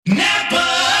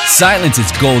Silence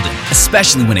is golden,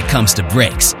 especially when it comes to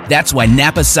brakes. That's why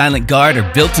Napa Silent Guard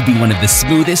are built to be one of the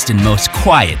smoothest and most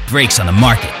quiet brakes on the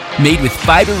market. Made with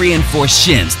fiber-reinforced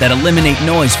shims that eliminate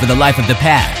noise for the life of the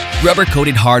pad,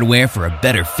 rubber-coated hardware for a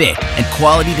better fit, and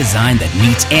quality design that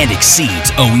meets and exceeds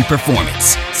OE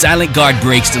performance. Silent Guard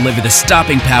brakes deliver the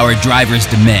stopping power drivers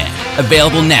demand.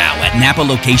 Available now at Napa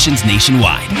locations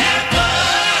nationwide.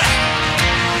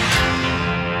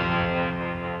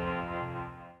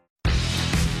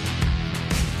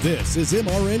 This is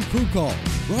MRN Crew Call,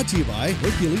 brought to you by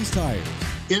Hercules Tires.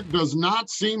 It does not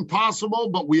seem possible,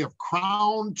 but we have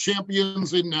crowned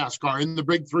champions in NASCAR in the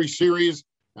Big Three Series.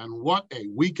 And what a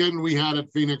weekend we had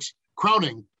at Phoenix,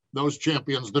 crowning those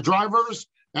champions, the drivers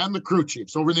and the crew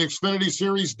chiefs. Over in the Xfinity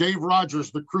Series, Dave Rogers,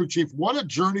 the crew chief. What a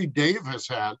journey Dave has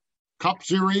had. Cup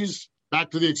Series, back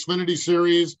to the Xfinity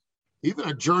Series, even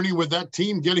a journey with that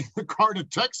team getting the car to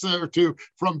Texas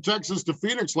from Texas to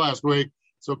Phoenix last week.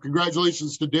 So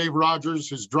congratulations to Dave Rogers,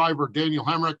 his driver, Daniel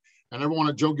Hendrick, and everyone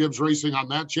at Joe Gibbs Racing on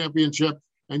that championship.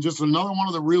 And just another one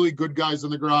of the really good guys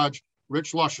in the garage,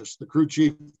 Rich Luscious, the crew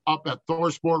chief up at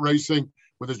Thorsport Racing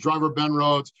with his driver, Ben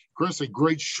Rhodes. Chris, a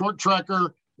great short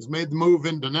tracker, has made the move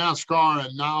into NASCAR,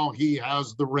 and now he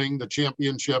has the ring, the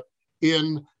championship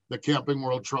in the Camping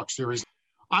World Truck Series.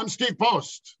 I'm Steve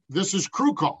Post. This is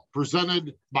Crew Call,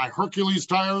 presented by Hercules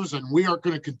Tires, and we are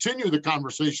going to continue the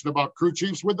conversation about crew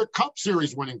chiefs with the Cup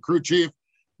Series winning crew chief.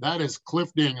 That is Cliff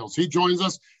Daniels. He joins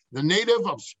us, the native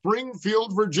of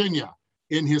Springfield, Virginia,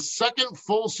 in his second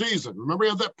full season. Remember,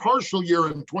 he had that partial year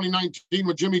in 2019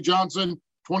 with Jimmy Johnson,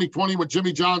 2020 with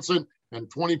Jimmy Johnson,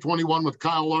 and 2021 with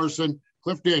Kyle Larson.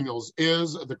 Cliff Daniels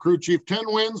is the crew chief, 10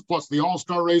 wins, plus the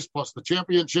All-Star race, plus the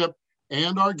championship,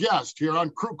 and our guest here on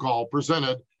Crew Call,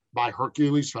 presented by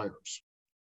Hercules Tires.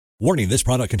 Warning, this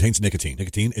product contains nicotine.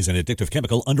 Nicotine is an addictive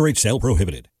chemical. Underage sale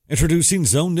prohibited. Introducing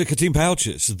Zone Nicotine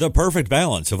Pouches, the perfect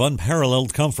balance of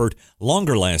unparalleled comfort,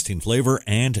 longer-lasting flavor,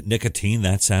 and nicotine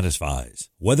that satisfies.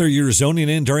 Whether you're zoning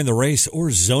in during the race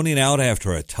or zoning out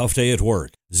after a tough day at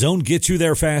work, Zone gets you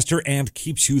there faster and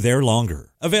keeps you there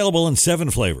longer. Available in 7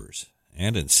 flavors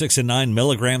and in 6 and 9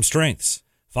 milligram strengths.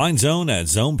 Find Zone at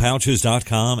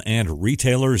zonepouches.com and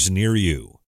retailers near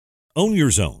you. Own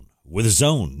your Zone with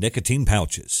Zone Nicotine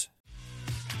Pouches.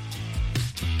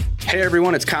 Hey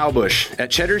everyone, it's Kyle Busch.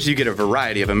 At Cheddar's, you get a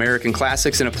variety of American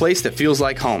classics in a place that feels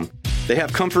like home. They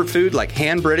have comfort food like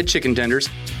hand-breaded chicken tenders,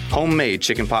 homemade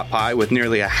chicken pot pie with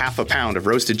nearly a half a pound of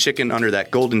roasted chicken under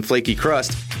that golden flaky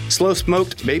crust,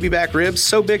 slow-smoked baby back ribs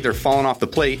so big they're falling off the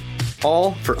plate,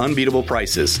 all for unbeatable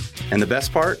prices. And the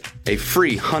best part? A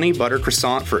free honey butter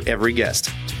croissant for every guest.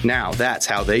 Now that's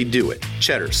how they do it.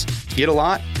 Cheddar's. Get a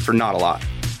lot for not a lot.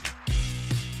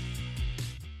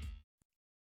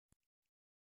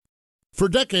 For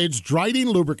decades, Dryden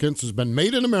Lubricants has been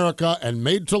made in America and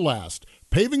made to last,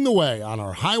 paving the way on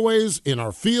our highways, in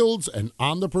our fields, and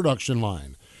on the production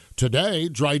line. Today,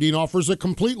 Dryden offers a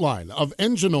complete line of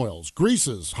engine oils,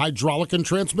 greases, hydraulic and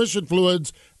transmission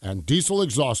fluids, and diesel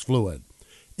exhaust fluid.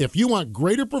 If you want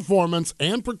greater performance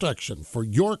and protection for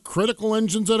your critical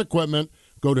engines and equipment,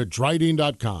 go to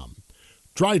Dryden.com.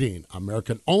 Dryden,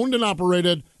 American owned and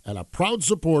operated, and a proud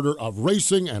supporter of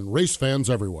racing and race fans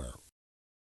everywhere.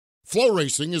 Flow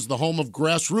Racing is the home of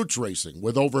grassroots racing,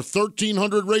 with over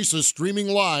 1,300 races streaming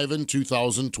live in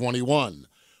 2021.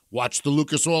 Watch the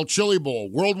Lucas Oil Chili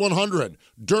Bowl, World 100,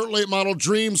 Dirt Late Model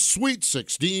Dreams, Sweet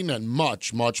 16, and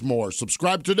much, much more.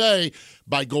 Subscribe today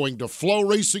by going to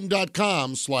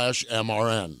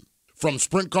flowracing.com/MRN. From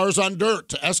sprint cars on dirt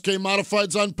to SK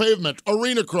Modifieds on pavement,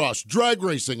 arena cross, drag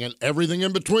racing, and everything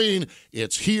in between,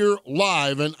 it's here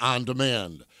live and on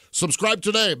demand. Subscribe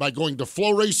today by going to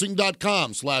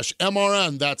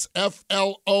flowracing.com/MRN. That's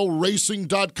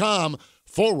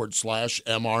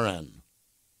FLOracing.com/MRN.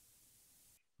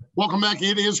 Welcome back.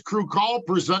 It is Crew Call,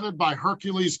 presented by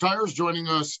Hercules Tires. Joining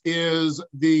us is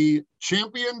the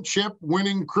championship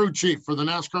winning crew chief for the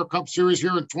NASCAR Cup Series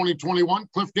here in 2021,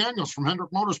 Cliff Daniels from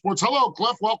Hendrick Motorsports. Hello,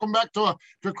 Cliff. Welcome back to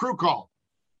Crew Call.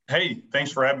 Hey,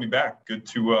 thanks for having me back. Good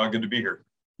to be here.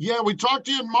 Yeah, we talked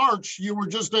to you in March. You were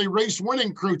just a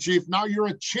race-winning crew chief. Now you're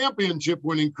a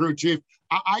championship-winning crew chief.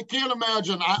 I can't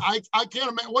imagine. I can't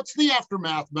imagine. What's the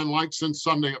aftermath been like since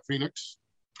Sunday at Phoenix?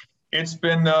 It's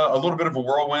been a little bit of a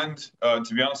whirlwind. To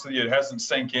be honest with you, it hasn't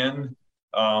sank in,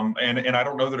 and I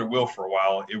don't know that it will for a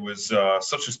while. It was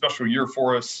such a special year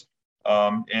for us,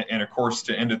 and of course,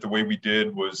 to end it the way we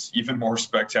did was even more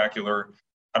spectacular.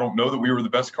 I don't know that we were the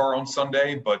best car on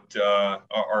Sunday, but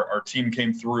our team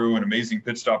came through, an amazing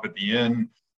pit stop at the end.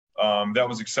 That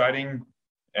was exciting.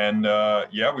 And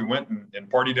we went and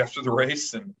partied after the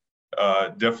race, and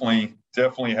definitely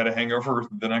definitely had a hangover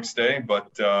the next day,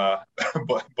 but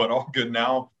all good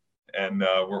now. And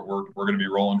we're going to be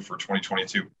rolling for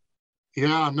 2022.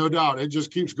 Yeah, no doubt. It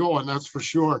just keeps going. That's for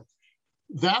sure.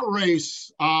 That race,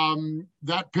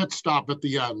 that pit stop at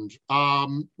the end,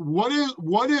 what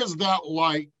is that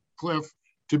like, Cliff,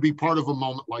 to be part of a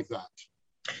moment like that?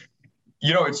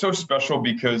 It's so special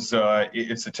because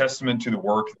it's a testament to the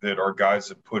work that our guys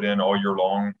have put in all year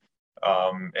long,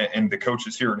 and the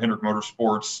coaches here at Hendrick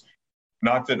Motorsports.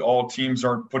 Not that all teams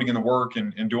aren't putting in the work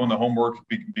and doing the homework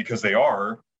because they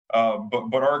are,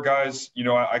 but our guys,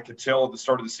 I could tell at the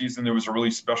start of the season there was a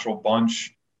really special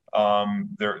bunch.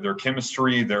 Their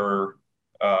chemistry, their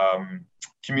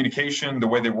communication, the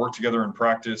way they work together in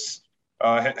practice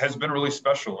has been really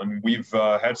special, and we've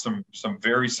had some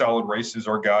very solid races.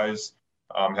 Our guys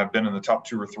have been in the top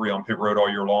 2 or 3 on pit road all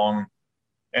year long,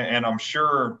 and I'm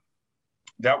sure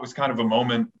that was kind of a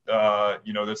moment,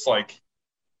 that's like,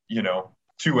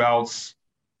 2 outs,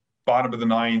 bottom of the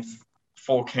 9th,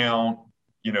 full count,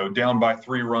 down by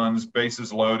 3 runs,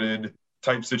 bases loaded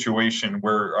type situation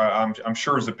where I'm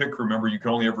sure as a pit crew member you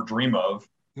can only ever dream of,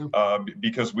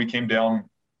 because we came down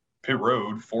pit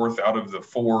road 4th out of the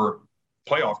 4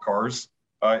 playoff cars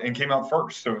and came out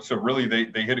first. So really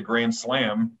they hit a grand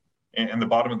slam in the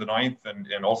bottom of the 9th,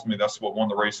 and ultimately that's what won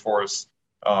the race for us.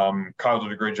 Kyle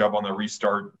did a great job on the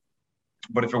restart,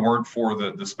 but if it weren't for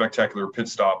the spectacular pit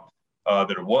stop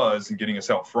that it was and getting us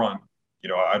out front,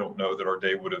 I don't know that our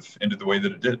day would have ended the way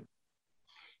that it did.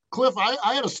 Cliff,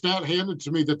 I had a stat handed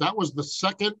to me that was the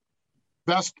second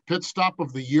best pit stop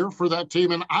of the year for that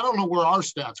team. And I don't know where our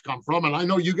stats come from, and I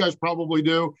know you guys probably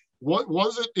do. What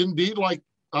was it indeed like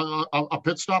a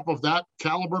pit stop of that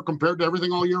caliber compared to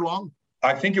everything all year long?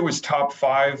 I think it was top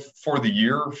 5 for the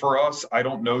year for us. I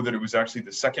don't know that it was actually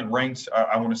the second ranked.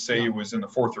 I want to say it was in the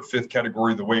 4th or 5th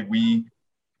category, the way we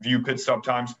view pit stop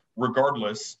times.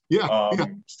 Regardless,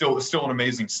 still an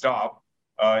amazing stop,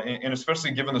 and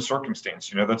especially given the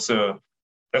circumstance. That's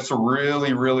a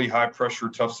really, really high pressure,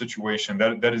 tough situation.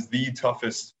 That is the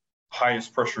toughest,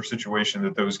 highest pressure situation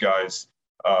that those guys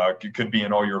could be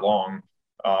in all year long,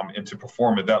 and to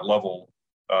perform at that level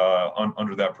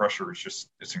under that pressure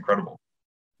it's incredible.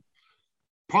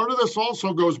 Part of this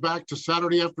also goes back to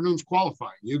Saturday afternoon's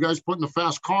qualifying. You guys putting a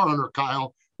fast car under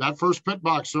Kyle. That first pit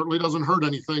box certainly doesn't hurt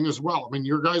anything as well. I mean,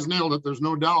 your guys nailed it. There's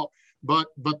no doubt. But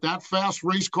that fast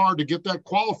race car to get that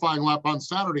qualifying lap on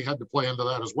Saturday had to play into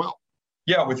that as well.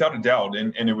 Yeah, without a doubt.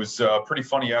 And it was pretty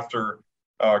funny after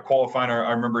qualifying.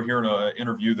 I remember hearing an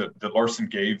interview that Larson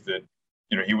gave that,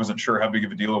 he wasn't sure how big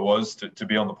of a deal it was to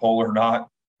be on the pole or not.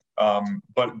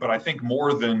 But I think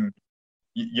more than,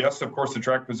 yes, of course, the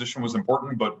track position was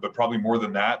important, but probably more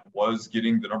than that was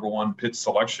getting the number 1 pit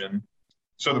selection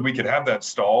so that we could have that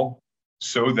stall,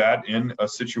 so that in a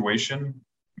situation,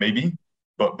 maybe,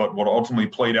 but what ultimately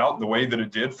played out the way that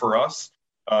it did for us,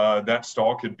 that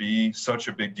stall could be such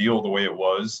a big deal the way it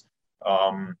was.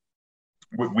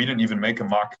 We didn't even make a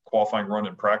mock qualifying run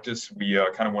in practice. We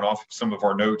kind of went off some of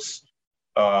our notes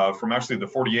from actually the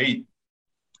 48,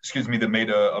 that made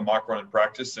a mock run in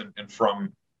practice, and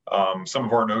from some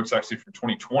of our notes actually from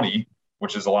 2020,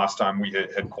 which is the last time we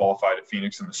had qualified at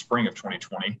Phoenix in the spring of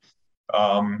 2020.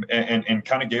 And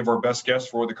kind of gave our best guess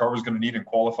for what the car was going to need in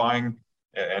qualifying.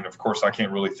 And of course, I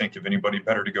can't really think of anybody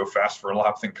better to go fast for a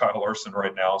lap than Kyle Larson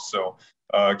right now. So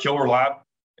killer lap,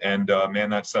 and man,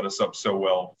 that set us up so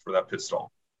well for that pit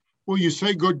stall. Well, you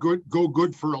say go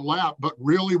good for a lap, but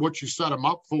really what you set him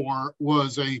up for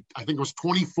was I think it was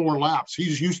 24 laps.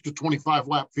 He's used to 25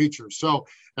 lap features. So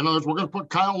in other words, we're going to put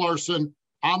Kyle Larson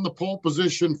on the pole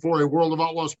position for a World of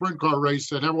Outlaws sprint car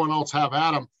race and everyone else have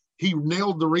at him. He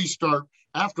nailed the restart.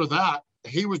 After that,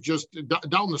 he was just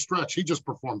down the stretch. He just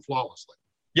performed flawlessly.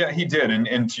 Yeah, he did.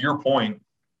 And to your point,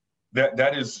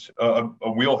 that is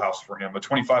a wheelhouse for him. A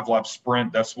 25-lap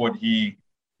sprint, that's what he,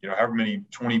 however many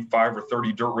 25 or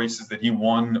 30 dirt races that he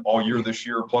won all year this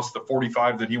year, plus the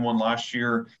 45 that he won last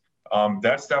year.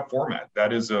 That's that format.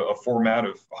 That is a format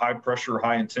of high pressure,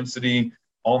 high intensity,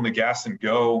 on the gas and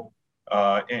go.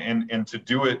 And to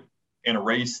do it in a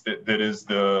race that is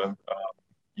the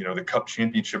Cup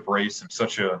Championship race and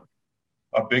such a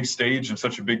big stage and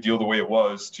such a big deal the way it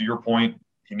was, to your point,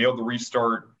 he nailed the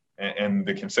restart and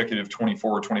the consecutive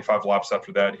 24 or 25 laps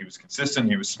after that. He was consistent,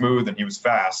 he was smooth, and he was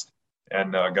fast,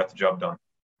 and got the job done.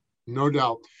 No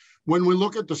doubt. When we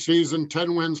look at the season,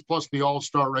 10 wins plus the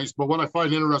All-Star race, but what I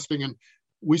find interesting, and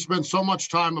we spend so much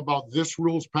time about this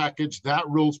rules package, that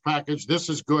rules package, this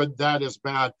is good, that is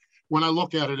bad. When I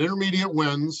look at it, intermediate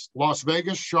wins, Las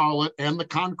Vegas, Charlotte, and the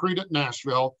concrete at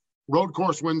Nashville. Road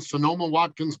course wins, Sonoma,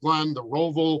 Watkins Glen, the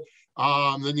Roval,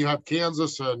 Then you have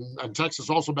Kansas and Texas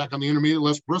also back on the intermediate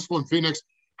list. Bristol and Phoenix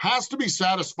has to be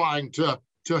satisfying to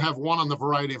have won on the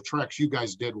variety of tracks you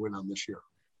guys did win on this year.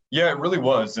 Yeah, it really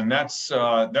was. And that's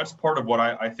part of what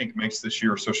I think makes this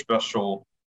year so special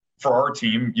for our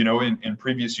team. In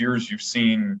previous years, you've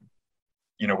seen,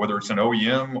 whether it's an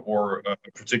OEM or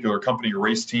a particular company or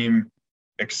race team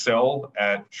excel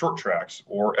at short tracks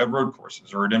or at road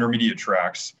courses or at intermediate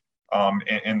tracks.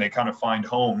 And they kind of find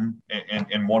home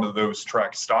in one of those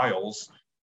track styles.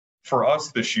 For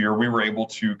us this year, we were able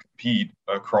to compete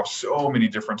across so many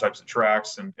different types of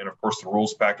tracks and of course, the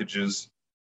rules packages.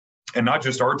 And not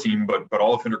just our team, but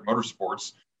all of Hendrick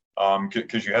Motorsports,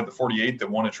 because you had the 48 that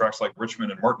won at tracks like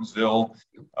Richmond and Martinsville.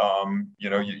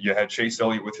 You had Chase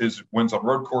Elliott with his wins on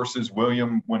road courses,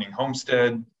 William winning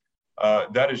Homestead.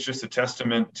 That is just a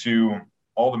testament to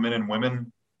all the men and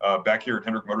women back here at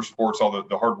Hendrick Motorsports, all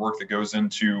the hard work that goes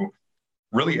into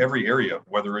really every area,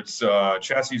 whether it's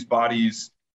chassis,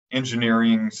 bodies,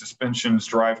 engineering, suspensions,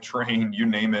 drivetrain, you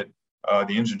name it.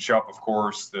 The engine shop, of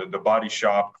course, the body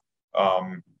shop.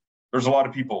 There's a lot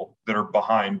of people that are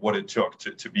behind what it took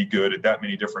to be good at that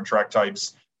many different track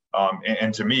types.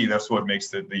 And to me, that's what makes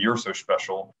the year so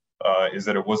special, is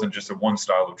that it wasn't just a one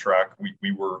style of track.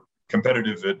 We were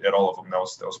competitive at all of them. That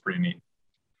was pretty neat.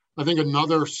 I think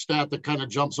another stat that kind of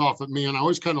jumps off at me, and I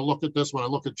always kind of look at this when I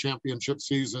look at championship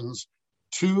seasons,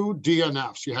 2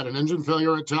 DNFs. You had an engine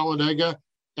failure at Talladega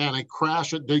and a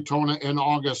crash at Daytona in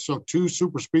August. So 2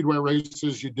 super speedway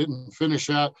races you didn't finish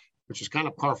at, which is kind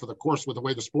of par for the course with the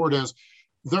way the sport is.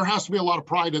 There has to be a lot of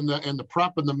pride in the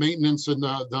prep and the maintenance and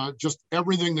the just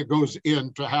everything that goes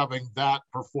into having that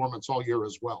performance all year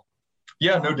as well.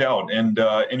 Yeah, no doubt. And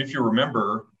if you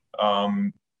remember,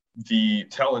 the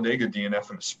Talladega DNF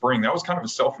in the spring, that was kind of a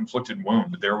self-inflicted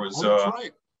wound. There was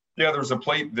right. Yeah, there was a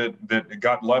plate that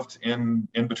got left in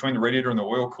between the radiator and the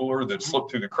oil cooler that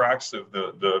slipped through the cracks of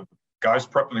the guys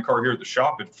prepping the car here at the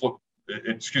shop. It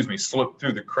slipped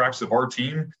through the cracks of our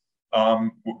team,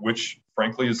 which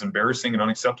frankly is embarrassing and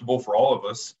unacceptable for all of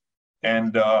us.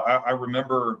 And I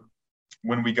remember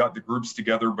when we got the groups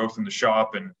together, both in the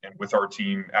shop and with our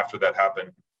team after that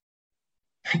happened,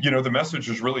 the message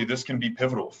was really, this can be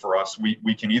pivotal for us.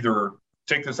 We can either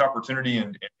take this opportunity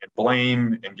and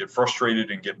blame and get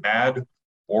frustrated and get mad,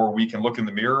 or we can look in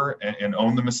the mirror and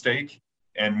own the mistake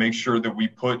and make sure that we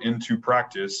put into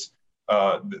practice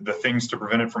the things to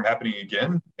prevent it from happening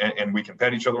again. And we can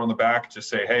pat each other on the back to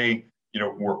say, hey,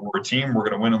 we're a team, we're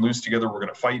going to win and lose together, we're going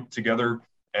to fight together,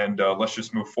 and let's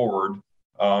just move forward.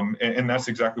 And that's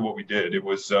exactly what we did. It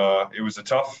was a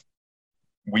tough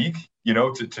week,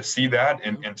 to see that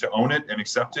and to own it and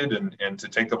accept it and to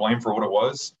take the blame for what it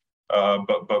was.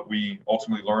 But we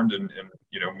ultimately learned and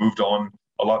moved on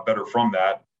a lot better from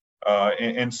that.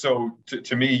 And so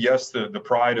to me, yes, the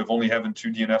pride of only having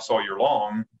 2 DNFs all year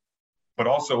long, but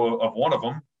also of one of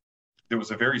them, it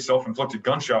was a very self-inflicted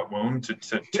gunshot wound,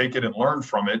 to take it and learn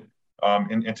from it,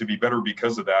 and to be better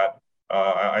because of that.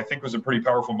 I think was a pretty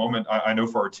powerful moment, I know,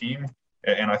 for our team,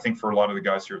 and I think for a lot of the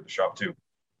guys here at the shop too.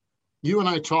 You and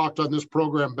I talked on this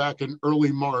program back in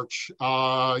early March.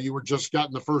 You were just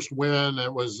gotten the first win.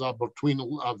 It was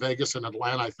between Vegas and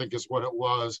Atlanta, I think is what it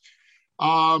was.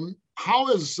 How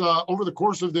is, over the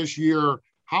course of this year,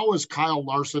 how is Kyle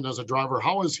Larson as a driver,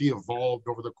 how has he evolved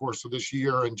over the course of this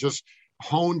year and just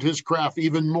honed his craft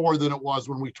even more than it was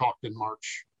when we talked in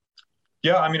March?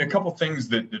 Yeah, I mean, a couple things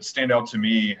that stand out to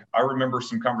me. I remember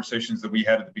some conversations that we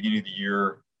had at the beginning of the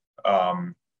year,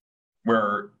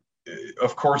 where,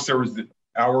 of course, there was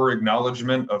our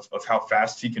acknowledgement of how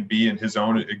fast he can be, and his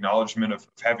own acknowledgement of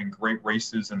having great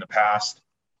races in the past.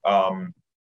 And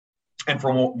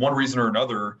for one reason or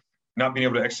another, not being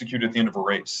able to execute at the end of a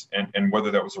race, and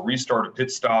whether that was a restart, a pit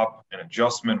stop, an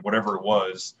adjustment, whatever it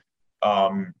was,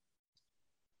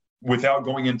 without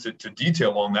going into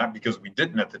detail on that, because we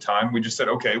didn't at the time, we just said,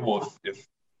 okay, well, if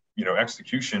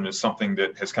execution is something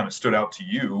that has kind of stood out to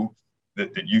you,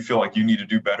 that you feel like you need to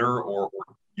do better, or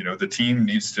the team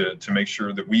needs to make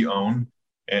sure that we own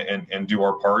and do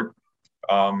our part,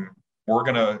 we're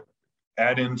going to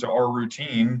add into our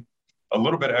routine a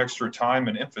little bit of extra time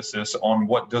and emphasis on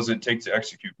what does it take to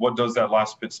execute. What does that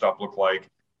last pit stop look like?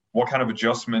 What kind of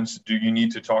adjustments do you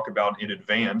need to talk about in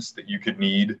advance that you could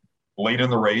need late in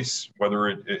the race, whether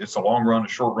it's a long run, a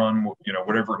short run,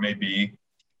 whatever it may be?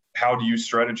 How do you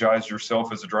strategize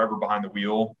yourself as a driver behind the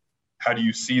wheel? How do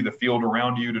you see the field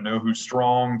around you to know who's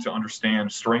strong, to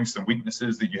understand strengths and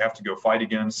weaknesses that you have to go fight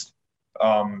against?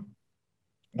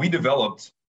 We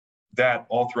developed that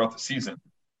all throughout the season.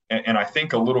 And I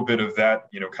think a little bit of that,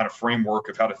 kind of framework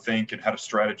of how to think and how to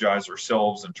strategize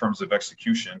ourselves in terms of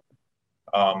execution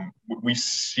We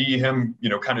see him,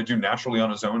 kind of do naturally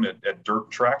on his own at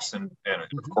dirt tracks, and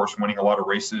of course, winning a lot of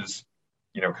races,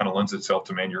 kind of lends itself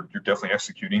to, man, you're definitely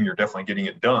executing, you're definitely getting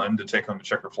it done to take home the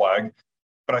checker flag.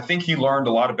 But I think he learned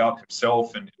a lot about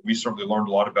himself, and we certainly learned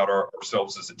a lot about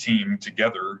ourselves as a team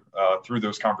together through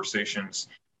those conversations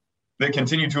that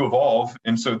continue to evolve.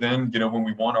 And so then, when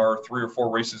we won our 3 or 4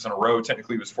 races in a row,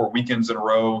 technically it was 4 weekends in a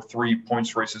row, 3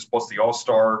 points races plus the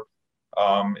All-Star,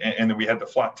 and then we had the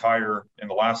flat tire in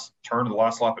the last turn of the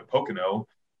last lap at Pocono.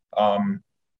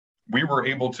 We were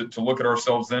able to look at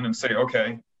ourselves then and say,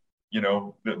 okay,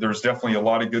 there's definitely a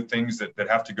lot of good things that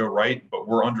have to go right, but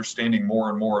we're understanding more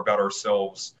and more about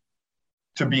ourselves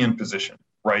to be in position,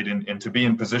 right? And to be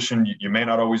in position, you may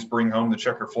not always bring home the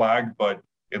checker flag, but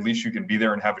at least you can be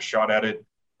there and have a shot at it.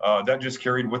 That just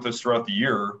carried with us throughout the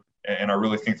year, and I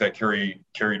really think that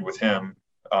carried with him.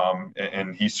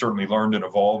 And he certainly learned and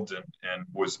evolved and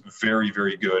was very,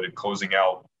 very good at closing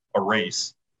out a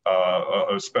race,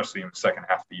 especially in the second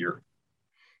half of the year.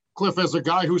 Cliff, as a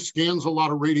guy who scans a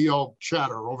lot of radio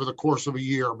chatter over the course of a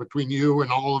year between you and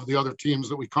all of the other teams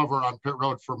that we cover on Pit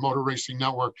Road for Motor Racing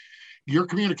Network, your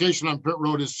communication on Pit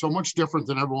Road is so much different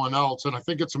than everyone else. And I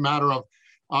think it's a matter of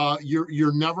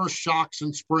you're never shocks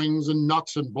and springs and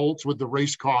nuts and bolts with the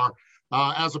race car.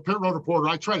 As a Pit Road reporter,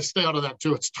 I try to stay out of that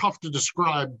too. It's tough to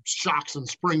describe shocks and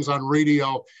springs on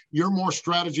radio. You're more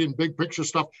strategy and big picture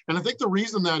stuff. And I think the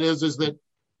reason that is that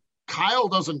Kyle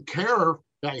doesn't care.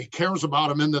 Yeah, he cares about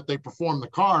them in that they perform the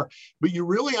car, but you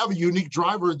really have a unique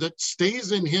driver that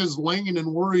stays in his lane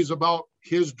and worries about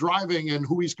his driving and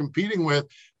who he's competing with.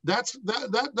 That's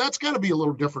got to be a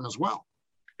little different as well.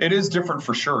 It is different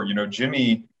for sure.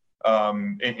 Jimmy,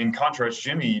 in contrast,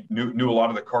 Jimmy knew a lot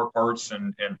of the car parts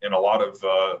and a lot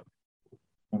of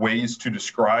ways to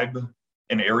describe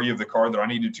an area of the car that I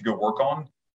needed to go work on.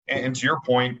 And to your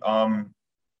point,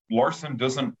 Larson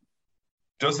doesn't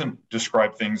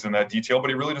describe things in that detail,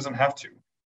 but he really doesn't have to.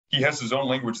 He has his own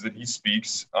language that he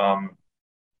speaks,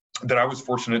 that I was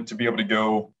fortunate to be able to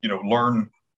go, learn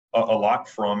a lot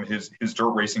from his dirt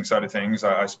racing side of things.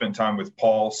 I spent time with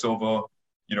Paul Silva,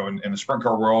 in the sprint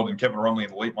car world, and Kevin Rumley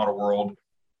in the late model world,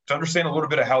 to understand a little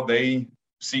bit of how they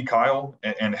see Kyle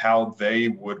and how they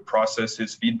would process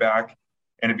his feedback.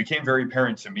 And it became very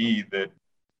apparent to me that,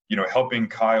 helping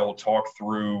Kyle talk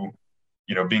through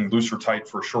being loose or tight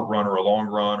for a short run or a long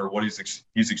run, or what he's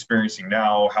experiencing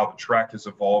now, how the track is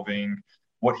evolving,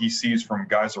 what he sees from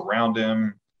guys around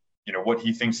him, what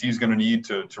he thinks he's going to need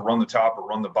to run the top or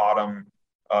run the bottom.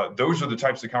 Those are the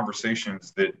types of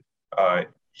conversations that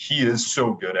he is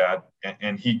so good at,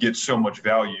 and he gets so much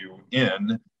value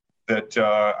in that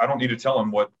I don't need to tell him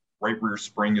what right rear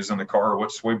spring is in the car or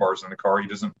what sway bar is in the car. He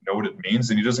doesn't know what it means,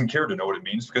 and he doesn't care to know what it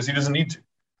means because he doesn't need to.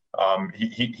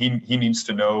 He needs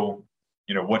to know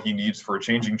what he needs for a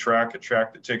changing track, a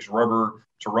track that takes rubber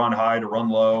to run high, to run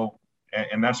low.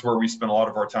 And that's where we spend a lot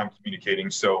of our time communicating.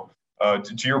 So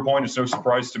to your point, it's no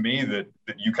surprise to me that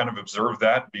you kind of observed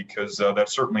that, because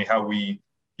that's certainly how we,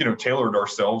 tailored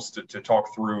ourselves to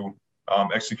talk through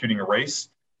executing a race.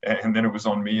 And then it was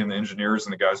on me and the engineers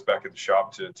and the guys back at the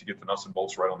shop to get the nuts and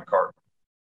bolts right on the car.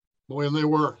 Boy, and they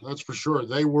were, that's for sure.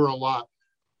 They were a lot.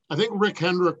 I think Rick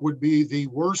Hendrick would be the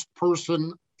worst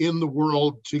person in the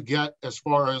world to get as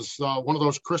far as one of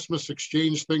those Christmas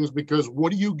exchange things, because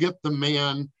what do you get the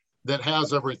man that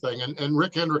has everything? And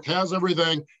Rick Hendrick has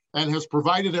everything and has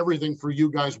provided everything for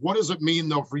you guys. What does it mean,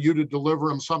 though, for you to deliver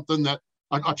him something that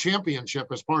a championship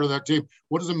as part of that team?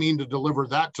 What does it mean to deliver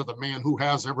that to the man who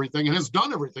has everything and has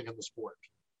done everything in the sport?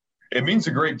 It means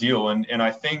a great deal. And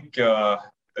I think the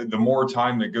more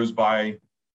time that goes by,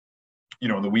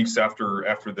 in the weeks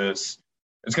after this,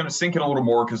 it's going to sink in a little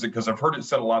more because I've heard it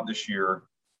said a lot this year.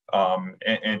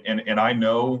 And I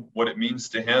know what it means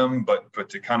to him, but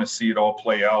to kind of see it all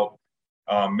play out,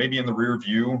 maybe in the rear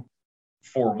view,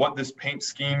 for what this paint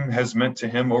scheme has meant to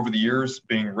him over the years,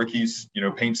 being Ricky's,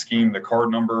 paint scheme, the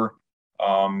card number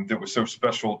that was so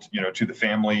special, to the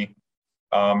family,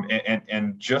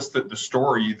 and just the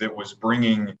story that was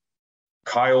bringing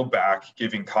Kyle back,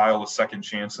 giving Kyle a second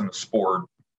chance in the sport.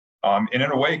 And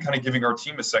in a way, kind of giving our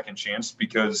team a second chance,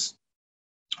 because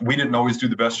we didn't always do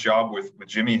the best job with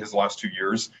Jimmy his last 2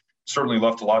 years. Certainly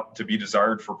left a lot to be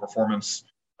desired for performance,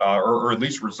 or at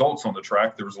least results on the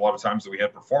track. There was a lot of times that we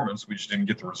had performance, we just didn't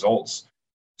get the results.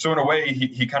 So in a way,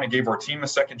 he kind of gave our team a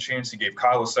second chance. He gave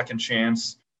Kyle a second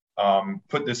chance,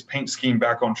 put this paint scheme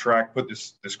back on track, put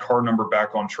this car number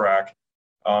back on track.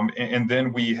 And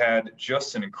then we had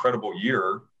just an incredible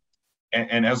year.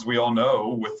 And as we all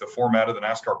know, with the format of the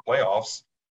NASCAR playoffs,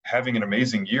 having an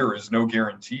amazing year is no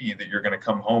guarantee that you're going to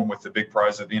come home with the big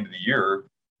prize at the end of the year.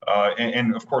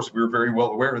 And of course, we were very well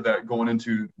aware of that going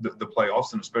into the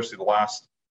playoffs, and especially the last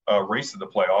race of the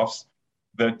playoffs,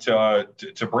 that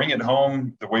to bring it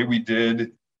home the way we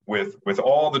did with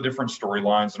all the different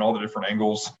storylines and all the different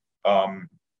angles. Like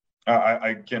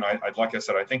I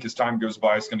said, I think as time goes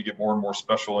by, it's going to get more and more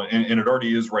special, and it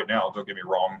already is right now. Don't get me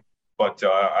wrong, but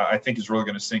I think it's really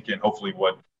going to sink in. Hopefully,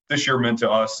 what this year meant to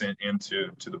us and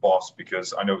to the boss,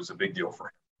 because I know it was a big deal for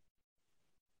him.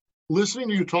 Listening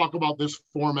to you talk about this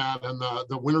format and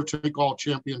the winner-take-all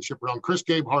championship round, Chris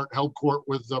Gabehart held court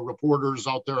with the reporters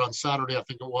out there on Saturday, I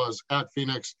think it was, at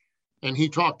Phoenix, and he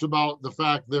talked about the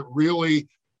fact that really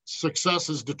success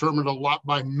is determined a lot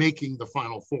by making the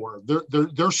Final Four.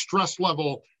 Their stress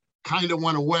level kind of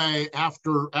went away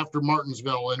after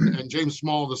Martinsville, and James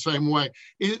Small the same way.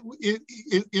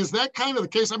 Is that kind of the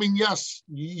case? I mean, yes,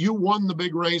 you won the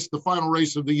big race, the final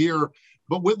race of the year,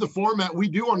 but with the format, we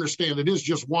do understand it is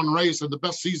just one race, and the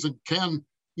best season can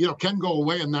go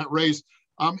away in that race.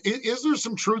 Is there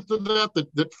some truth to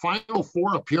that Final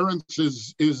Four appearance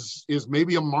is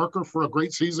maybe a marker for a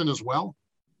great season as well?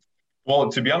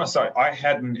 Well, to be honest, I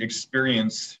hadn't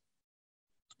experienced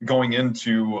going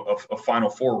into a Final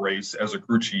Four race as a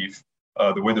crew chief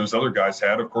the way those other guys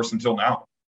had, of course, until now.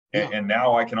 Yeah. And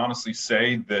now I can honestly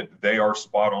say that they are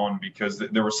spot on, because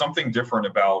there was something different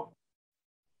about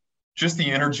just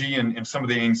the energy and some of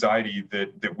the anxiety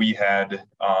that we had.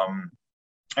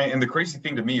 And the crazy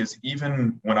thing to me is,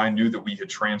 even when I knew that we had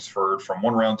transferred from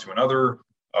one round to another,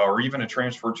 or even a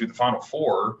transfer to the Final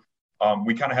Four,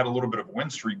 we kind of had a little bit of a win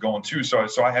streak going too. So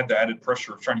I had the added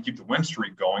pressure of trying to keep the win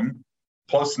streak going,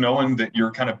 plus knowing that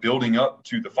you're kind of building up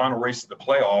to the final race of the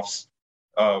playoffs,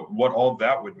 what all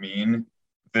that would mean.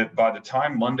 That by the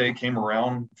time Monday came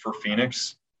around for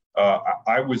Phoenix,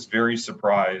 I was very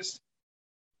surprised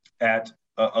at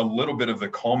a little bit of the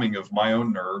calming of my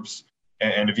own nerves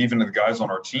and of even the guys on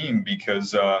our team,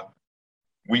 because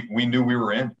we knew we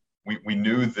were in. We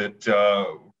knew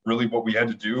that really what we had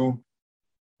to do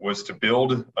was to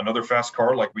build another fast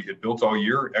car like we had built all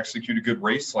year, execute a good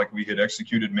race like we had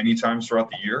executed many times throughout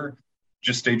the year,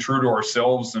 just stay true to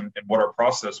ourselves and what our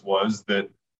process was, that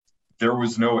there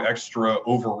was no extra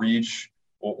overreach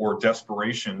or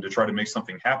desperation to try to make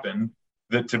something happen.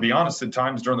 That, to be honest, at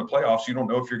times during the playoffs, you don't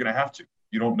know if you're going to have to.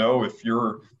 You don't know if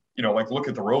you're, like look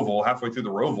at the Roval, halfway through the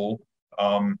Roval,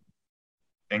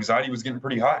 anxiety was getting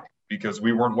pretty high because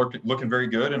we weren't looking very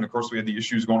good. And of course we had the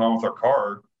issues going on with our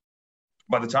car.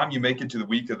 By the time you make it to the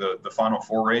week of the Final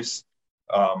Four race,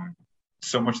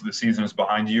 so much of the season is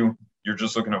behind you. You're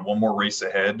just looking at one more race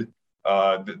ahead.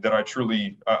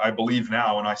 That I believe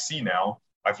now, and I see now,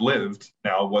 I've lived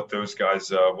now what those guys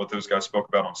spoke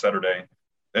about on Saturday.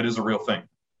 That is a real thing.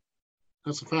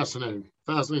 That's fascinating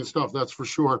stuff. That's for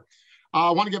sure. I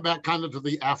want to get back kind of to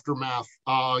the aftermath.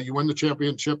 You win the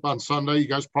championship on Sunday. You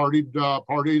guys partied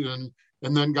and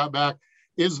then got back.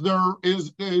 Is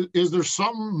there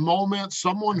some moment,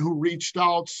 someone who reached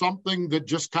out, something that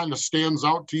just kind of stands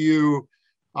out to you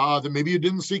that maybe you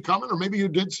didn't see coming, or maybe you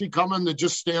did see coming, that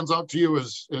just stands out to you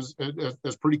as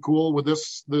pretty cool with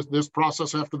this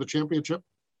process after the championship?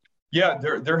 Yeah,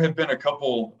 there have been a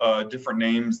couple different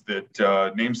names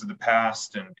names of the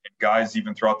past and guys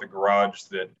even throughout the garage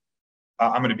that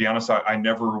I'm going to be honest, I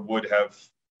never would have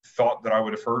thought that I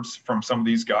would have heard from some of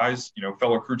these guys,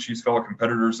 fellow crew chiefs, fellow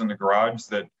competitors in the garage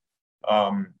that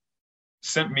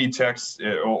sent me texts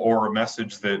or a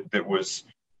message that was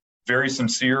very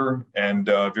sincere and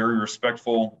very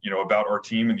respectful, about our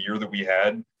team and the year that we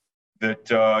had.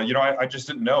 That I just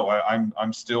didn't know.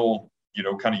 I'm still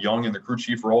kind of young in the crew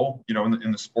chief role,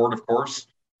 in the sport, of course.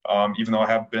 Even though I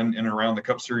have been in and around the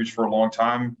Cup Series for a long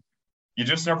time, you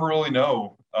just never really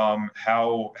know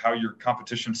how your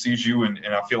competition sees you. And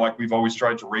I feel like we've always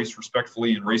tried to race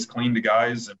respectfully and race clean to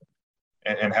guys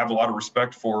and have a lot of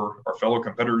respect for our fellow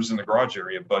competitors in the garage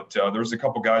area. But there's a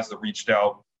couple guys that reached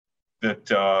out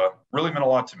that really meant a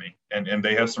lot to me. And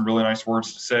they had some really nice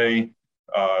words to say,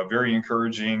 very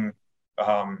encouraging.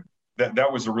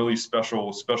 That was a really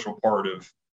special part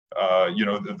of,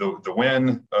 the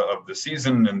win of the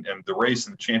season and the race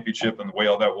and the championship and the way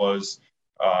all that was.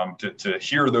 To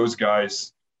hear those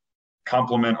guys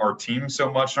compliment our team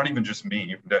so much, not even just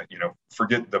me,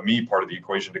 forget the me part of the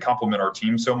equation, to compliment our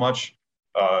team so much,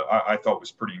 I thought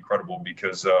was pretty incredible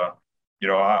because,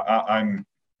 I'm,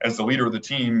 as the leader of the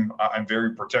team, I'm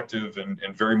very protective and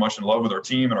very much in love with our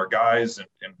team and our guys and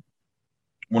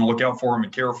want to look out for them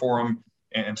and care for them.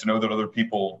 And to know that other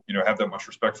people, have that much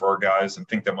respect for our guys and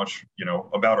think that much,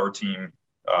 about our team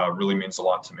really means a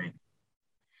lot to me.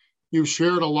 You've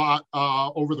shared a lot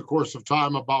over the course of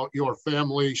time about your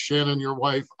family, Shannon, your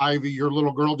wife, Ivy, your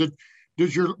little girl. Did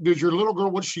Does your little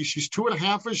girl, what's she? She's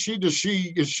 2.5, is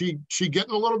she? Is she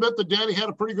getting a little bit that Daddy had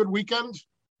a pretty good weekend?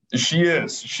 She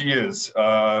is.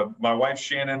 My wife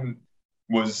Shannon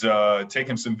was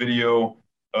taking some video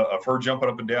of her jumping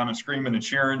up and down and screaming and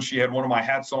cheering. She had one of my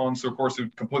hats on, so of course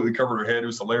it completely covered her head. It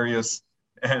was hilarious.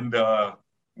 And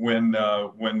when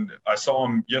I saw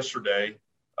him yesterday,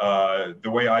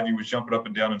 the way Ivy was jumping up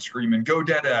and down and screaming, "Go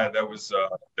Dada!" That was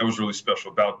really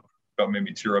special. About made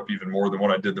me tear up even more than what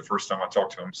I did the first time I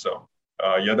talked to him. So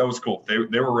yeah, that was cool.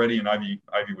 They were ready, and Ivy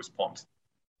was pumped.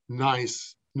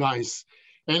 Nice.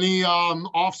 Any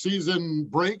off-season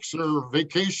breaks or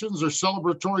vacations or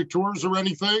celebratory tours or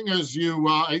anything? As you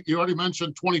already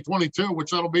mentioned 2022,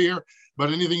 which that'll be here,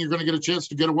 but anything you're going to get a chance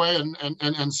to get away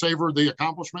and savor the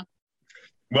accomplishment?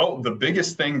 Well, the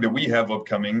biggest thing that we have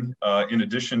upcoming, in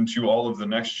addition to all of the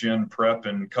next-gen prep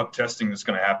and cup testing that's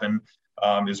going to happen,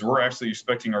 is we're actually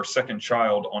expecting our second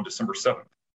child on December 7th.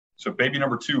 So baby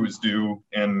number 2 is due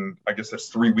in, I guess that's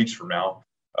 3 weeks from now.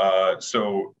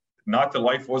 So not that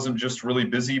life wasn't just really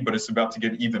busy, but it's about to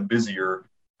get even busier,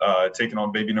 taking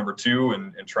on baby number 2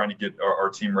 and trying to get our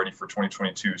team ready for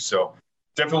 2022. So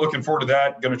definitely looking forward to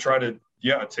that. Going to try to,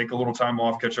 take a little time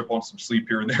off, catch up on some sleep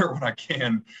here and there when I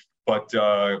can. But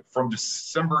from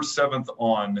December 7th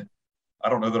on, I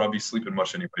don't know that I'll be sleeping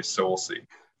much anyway, so we'll see.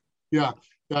 Yeah,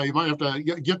 you might have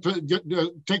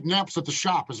to take naps at the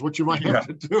shop is what you might have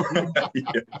to do.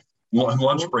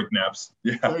 Lunch break naps.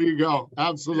 Yeah. There you go.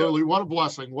 Absolutely. Yeah. What a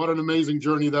blessing. What an amazing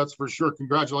journey. That's for sure.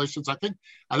 Congratulations. I think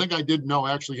I did know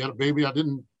actually you had a baby.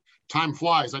 Time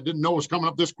flies. I didn't know it was coming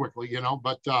up this quickly,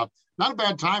 but not a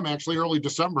bad time actually. Early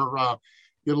December,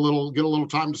 get a little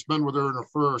time to spend with her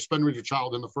and spend with your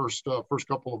child in the first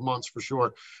couple of months for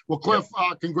sure. Well, Cliff,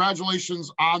 congratulations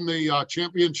on the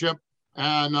championship.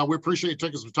 And we appreciate you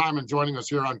taking some time and joining us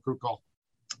here on Crew Call.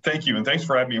 Thank you, and thanks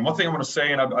for having me. And one thing I want to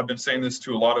say, and I've been saying this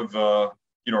to a lot of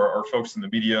our folks in the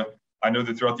media. I know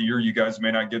that throughout the year you guys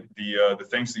may not get the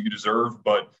thanks that you deserve,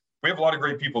 but we have a lot of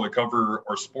great people that cover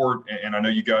our sport, and I know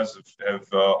you guys have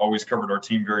always covered our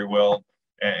team very well,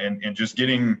 and just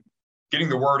getting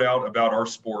the word out about our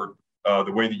sport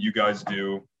the way that you guys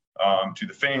do to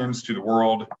the fans, to the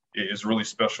world is really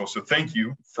special. So thank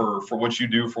you for what you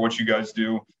do, for what you guys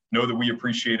do. Know that we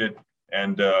appreciate it,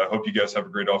 and hope you guys have a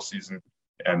great off season.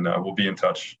 And we'll be in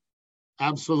touch.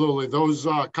 Absolutely. Those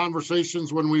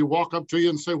conversations when we walk up to you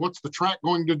and say, what's the track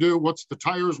going to do? What's the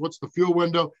tires? What's the fuel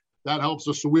window? That helps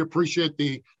us. So we appreciate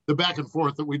the back and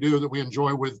forth that we do, that we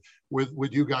enjoy with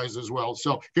you guys as well.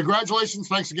 So congratulations.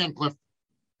 Thanks again, Cliff.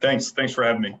 Thanks for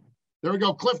having me. There we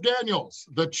go. Cliff Daniels,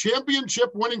 the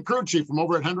championship winning crew chief from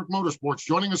over at Hendrick Motorsports,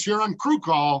 joining us here on Crew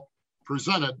Call,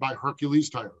 presented by Hercules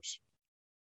Tires.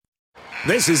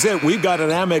 This is it. We've got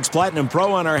an Amex Platinum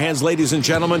Pro on our hands, ladies and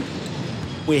gentlemen.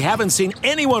 We haven't seen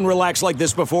anyone relax like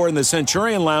this before in the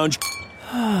Centurion Lounge.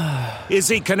 Is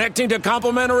he connecting to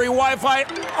complimentary Wi-Fi?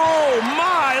 Oh,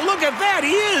 my. Look at that.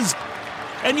 He is.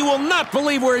 And you will not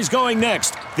believe where he's going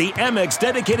next. The Amex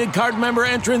dedicated card member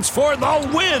entrance for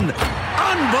the win.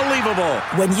 Unbelievable.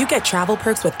 When you get travel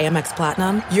perks with Amex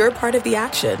Platinum, you're part of the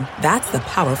action. That's the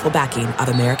powerful backing of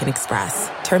American Express.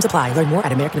 Terms apply. Learn more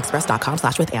at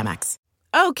americanexpress.com/withAmex.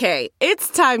 Okay, it's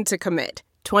time to commit.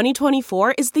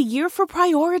 2024 is the year for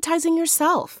prioritizing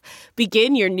yourself.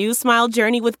 Begin your new smile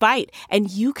journey with Byte,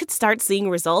 and you could start seeing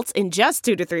results in just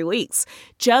 2 to 3 weeks.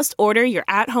 Just order your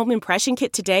at-home impression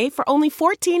kit today for only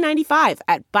 $14.95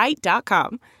 at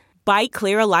Byte.com. Byte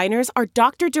Clear aligners are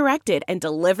doctor-directed and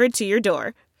delivered to your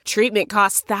door. Treatment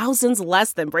costs thousands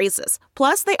less than braces.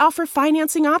 Plus, they offer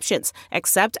financing options,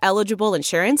 accept eligible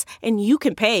insurance, and you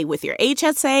can pay with your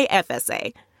HSA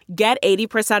FSA. Get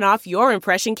 80% off your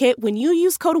impression kit when you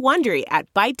use code WONDERY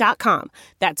at Byte.com.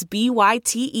 That's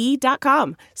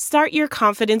BYTE.com. Start your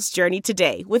confidence journey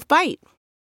today with Byte.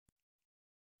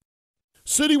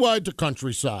 Citywide to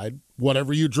countryside,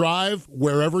 whatever you drive,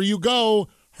 wherever you go,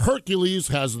 Hercules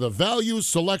has the value,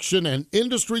 selection, and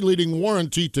industry-leading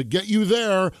warranty to get you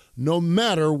there no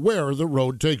matter where the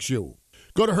road takes you.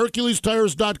 Go to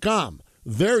HerculesTires.com.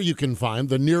 There you can find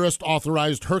the nearest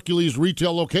authorized Hercules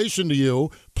retail location to you.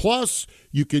 Plus,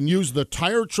 you can use the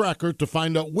tire tracker to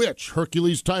find out which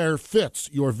Hercules tire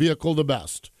fits your vehicle the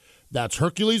best. That's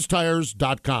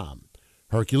HerculesTires.com.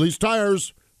 Hercules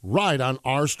Tires, ride on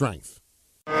our strength.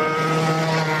 Sir,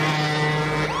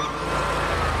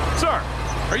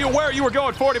 are you aware you were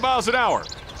going 40 miles an hour?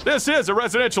 This is a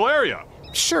residential area.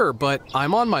 Sure, but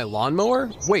I'm on my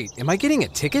lawnmower. Wait, am I getting a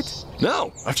ticket?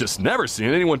 No, I've just never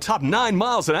seen anyone top 9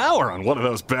 miles an hour on one of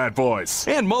those bad boys.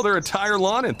 And mow their entire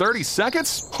lawn in 30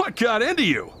 seconds? What got into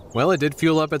you? Well, it did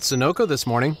fuel up at Sunoco this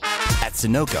morning. At At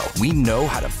Sunoco, we know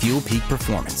how to fuel peak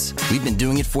performance. We've been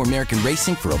doing it for American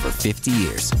racing for over 50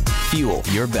 years. Fuel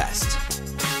your best.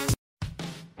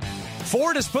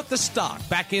 Ford has put the stock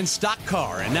back in Stock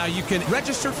Car, and now you can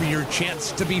register for your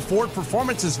chance to be Ford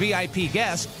Performance's VIP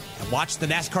guest and watch the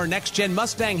NASCAR Next Gen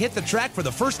Mustang hit the track for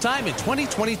the first time in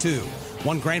 2022.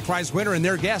 One grand prize winner and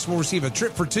their guest will receive a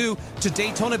trip for two to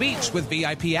Daytona Beach with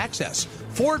VIP access,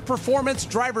 Ford Performance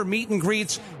driver meet and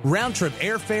greets, round-trip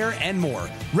airfare, and more.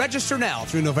 Register now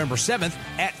through November 7th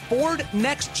at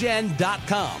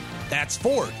FordNextGen.com. That's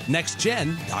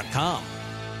FordNextGen.com.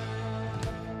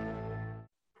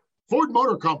 Ford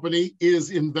Motor Company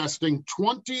is investing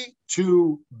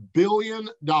 $22 billion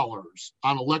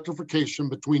on electrification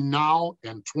between now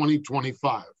and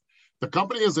 2025. The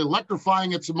company is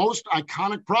electrifying its most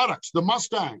iconic products, the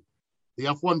Mustang, the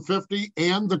F-150,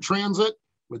 and the Transit,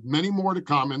 with many more to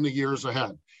come in the years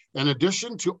ahead. In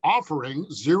addition to offering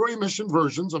zero-emission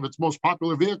versions of its most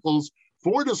popular vehicles,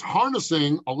 Ford is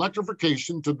harnessing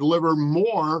electrification to deliver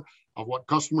more of what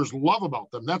customers love about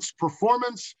them. That's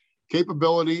performance,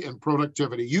 capability, and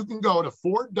productivity. You can go to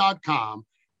Ford.com,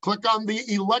 click on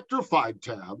the Electrified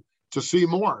tab to see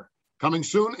more. Coming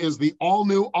soon is the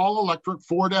all-new, all-electric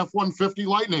Ford F-150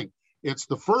 Lightning. It's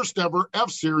the first ever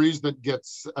F-Series that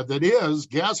is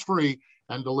gas-free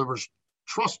and delivers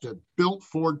trusted, built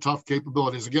Ford tough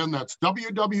capabilities. Again, that's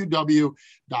www.ford.com.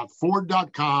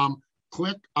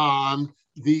 Click on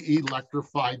the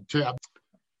Electrified tab.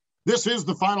 This is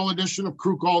the final edition of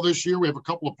Crew Call this year. We have a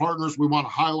couple of partners we want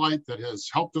to highlight that has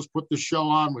helped us put this show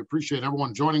on. We appreciate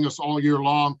everyone joining us all year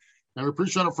long. And we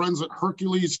appreciate our friends at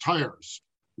Hercules Tires.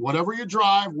 Whatever you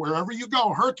drive, wherever you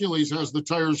go, Hercules has the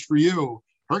tires for you.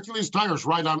 Hercules Tires,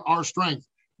 right on our strength.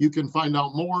 You can find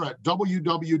out more at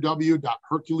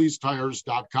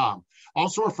www.herculestires.com.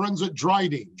 Also, our friends at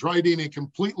Dryden. Dryden, a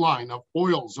complete line of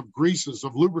oils, of greases,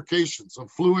 of lubrications, of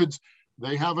fluids.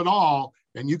 They have it all.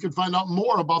 And you can find out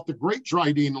more about the great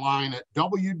Dryden line at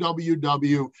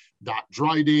www.dryden,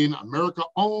 America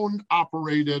owned,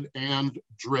 operated, and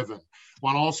driven. I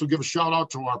want to also give a shout out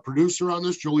to our producer on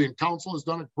this. Julian Council has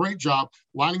done a great job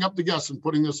lining up the guests and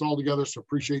putting this all together. So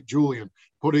appreciate Julian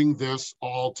putting this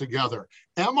all together.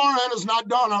 MRN is not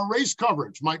done. Our race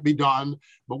coverage might be done,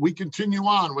 but we continue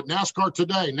on with NASCAR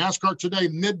Today. NASCAR Today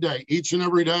midday each and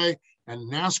every day,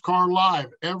 and NASCAR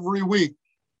Live every week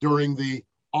during the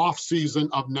off season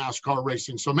of NASCAR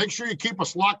racing. So make sure you keep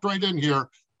us locked right in here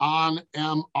on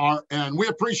MRN. We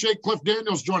appreciate Cliff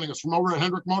Daniels joining us from over at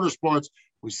Hendrick Motorsports.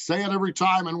 We say it every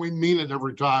time and we mean it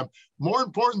every time. More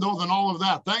important though than all of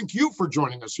that, thank you for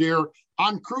joining us here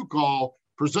on Crew Call,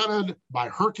 presented by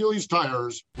Hercules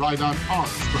Tires, right on our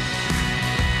strength.